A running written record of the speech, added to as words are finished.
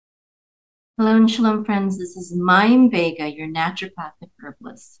Hello and shalom, friends. This is Maim Vega, your naturopathic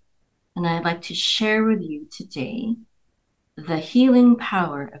herbalist, and I'd like to share with you today the healing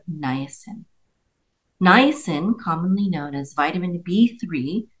power of niacin. Niacin, commonly known as vitamin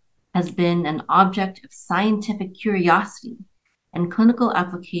B3, has been an object of scientific curiosity and clinical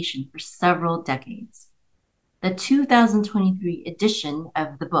application for several decades. The 2023 edition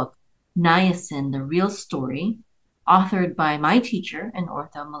of the book, Niacin, The Real Story, authored by my teacher in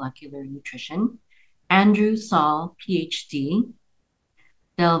orthomolecular nutrition, Andrew Saul, PhD,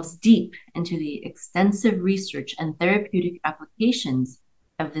 delves deep into the extensive research and therapeutic applications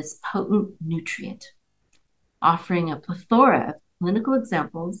of this potent nutrient, offering a plethora of clinical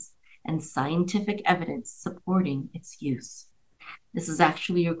examples and scientific evidence supporting its use. This is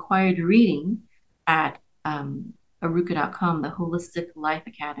actually required reading at Aruka.com, the Holistic Life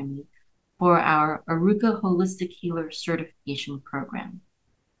Academy, for our Aruka Holistic Healer Certification Program.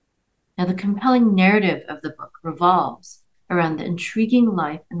 Now, the compelling narrative of the book revolves around the intriguing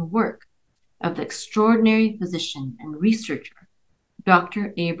life and work of the extraordinary physician and researcher,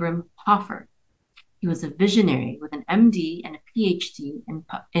 Dr. Abram Hoffer. He was a visionary with an MD and a PhD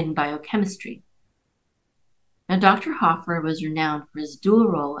in biochemistry. Now, Dr. Hoffer was renowned for his dual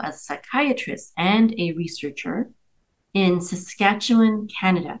role as a psychiatrist and a researcher in Saskatchewan,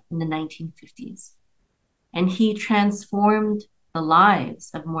 Canada in the 1950s. And he transformed the lives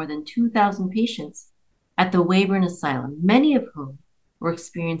of more than 2,000 patients at the Weyburn Asylum, many of whom were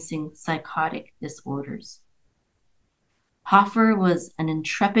experiencing psychotic disorders. Hoffer was an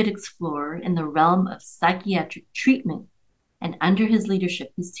intrepid explorer in the realm of psychiatric treatment, and under his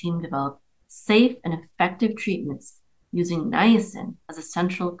leadership, his team developed safe and effective treatments using niacin as a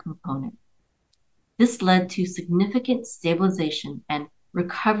central component. This led to significant stabilization and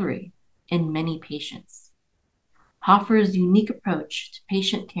recovery in many patients. Hoffer's unique approach to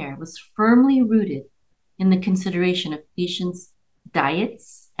patient care was firmly rooted in the consideration of patients'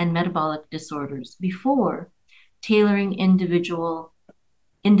 diets and metabolic disorders before tailoring individualized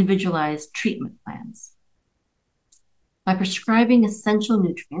treatment plans. By prescribing essential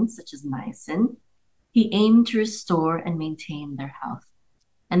nutrients such as niacin, he aimed to restore and maintain their health.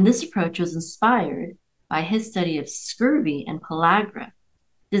 And this approach was inspired by his study of scurvy and pellagra,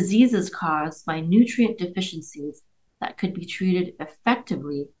 diseases caused by nutrient deficiencies that could be treated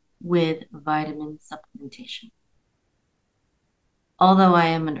effectively with vitamin supplementation. Although I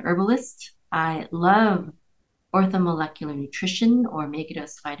am an herbalist, I love orthomolecular nutrition or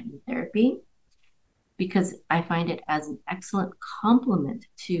megadose vitamin therapy because I find it as an excellent complement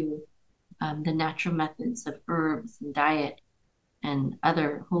to the natural methods of herbs and diet and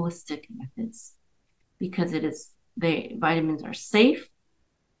other holistic methods, because the vitamins are safe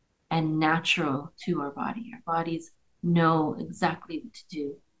and natural to our body. Our bodies know exactly what to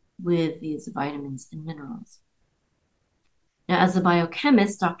do with these vitamins and minerals. Now, as a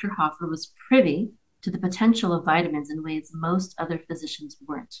biochemist, Dr. Hoffer was privy to the potential of vitamins in ways most other physicians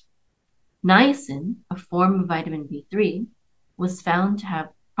weren't. Niacin, a form of vitamin B3, was found to have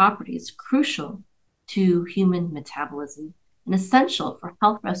properties crucial to human metabolism and essential for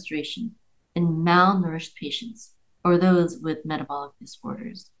health restoration in malnourished patients or those with metabolic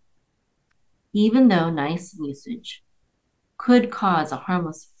disorders. Even though niacin usage could cause a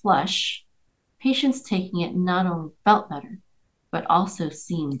harmless flush, patients taking it not only felt better, but also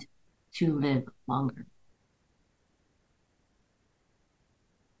seemed to live longer.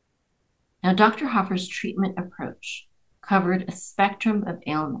 Now, Dr. Hoffer's treatment approach covered a spectrum of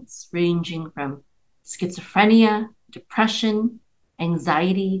ailments ranging from schizophrenia, depression,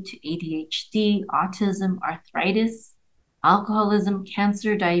 anxiety to ADHD, autism, arthritis, alcoholism,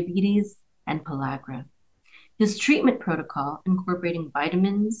 cancer, diabetes, and pellagra. His treatment protocol, incorporating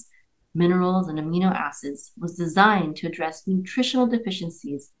vitamins, minerals, and amino acids, was designed to address nutritional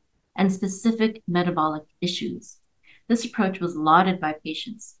deficiencies and specific metabolic issues. This approach was lauded by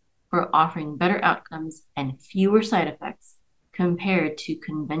patients for offering better outcomes and fewer side effects compared to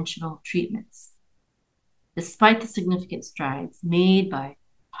conventional treatments. Despite the significant strides made by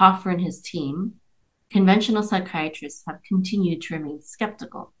Hoffer and his team, conventional psychiatrists have continued to remain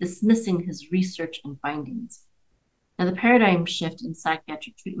skeptical, dismissing his research and findings. Now, the paradigm shift in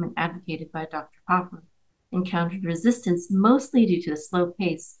psychiatric treatment advocated by Dr. Hoffer encountered resistance mostly due to the slow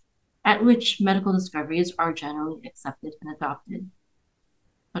pace at which medical discoveries are generally accepted and adopted,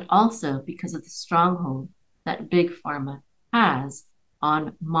 but also because of the stronghold that Big Pharma has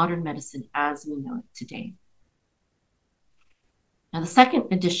on modern medicine as we know it today. Now, the second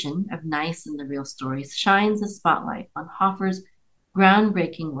edition of Niacin, The Real Story shines a spotlight on Hoffer's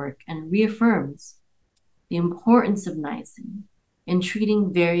groundbreaking work and reaffirms the importance of niacin in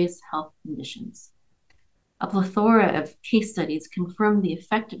treating various health conditions. A plethora of case studies confirm the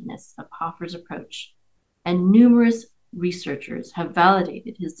effectiveness of Hoffer's approach, and numerous researchers have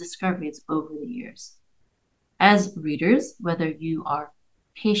validated his discoveries over the years. As readers, whether you are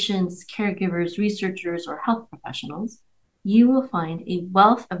patients, caregivers, researchers, or health professionals, you will find a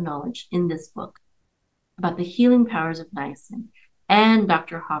wealth of knowledge in this book about the healing powers of niacin and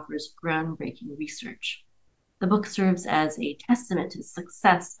Dr. Hoffer's groundbreaking research. The book serves as a testament to the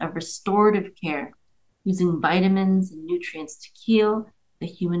success of restorative care, using vitamins and nutrients to heal the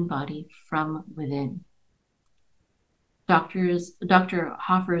human body from within. Dr.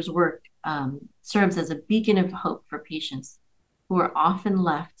 Hoffer's work serves as a beacon of hope for patients who are often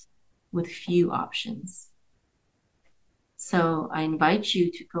left with few options. So I invite you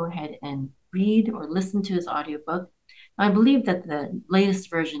to go ahead and read or listen to his audiobook. I believe that the latest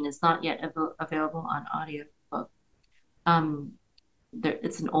version is not yet available on audiobook.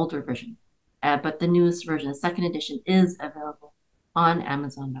 It's an older version, but the newest version, the second edition, is available on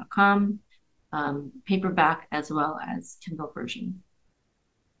Amazon.com, paperback as well as Kindle version.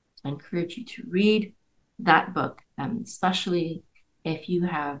 So I encourage you to read that book, especially if you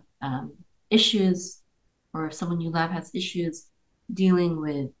have issues, or if someone you love has issues dealing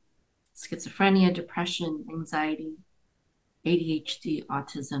with schizophrenia, depression, anxiety, ADHD,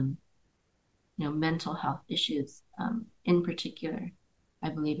 autism, mental health issues in particular. I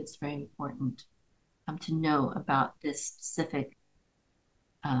believe it's very important to know about this specific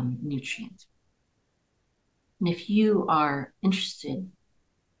nutrient. And if you are interested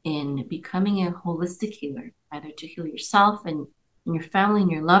in becoming a holistic healer, either to heal yourself and your family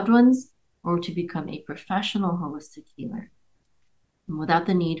and your loved ones, or to become a professional holistic healer without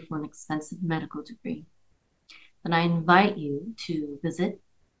the need for an expensive medical degree, then I invite you to visit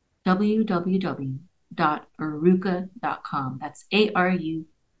www.arukah.com. That's ARUKAH.com.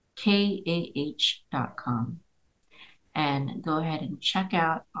 And go ahead and check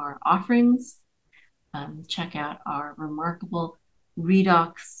out our offerings. Check out our remarkable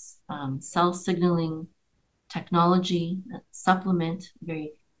redox cell signaling technology supplement,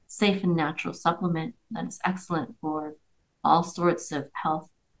 very safe and natural supplement that is excellent for all sorts of health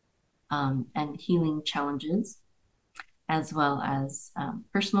and healing challenges, as well as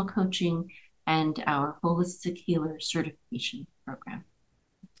personal coaching and our holistic healer certification program.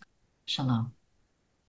 Shalom.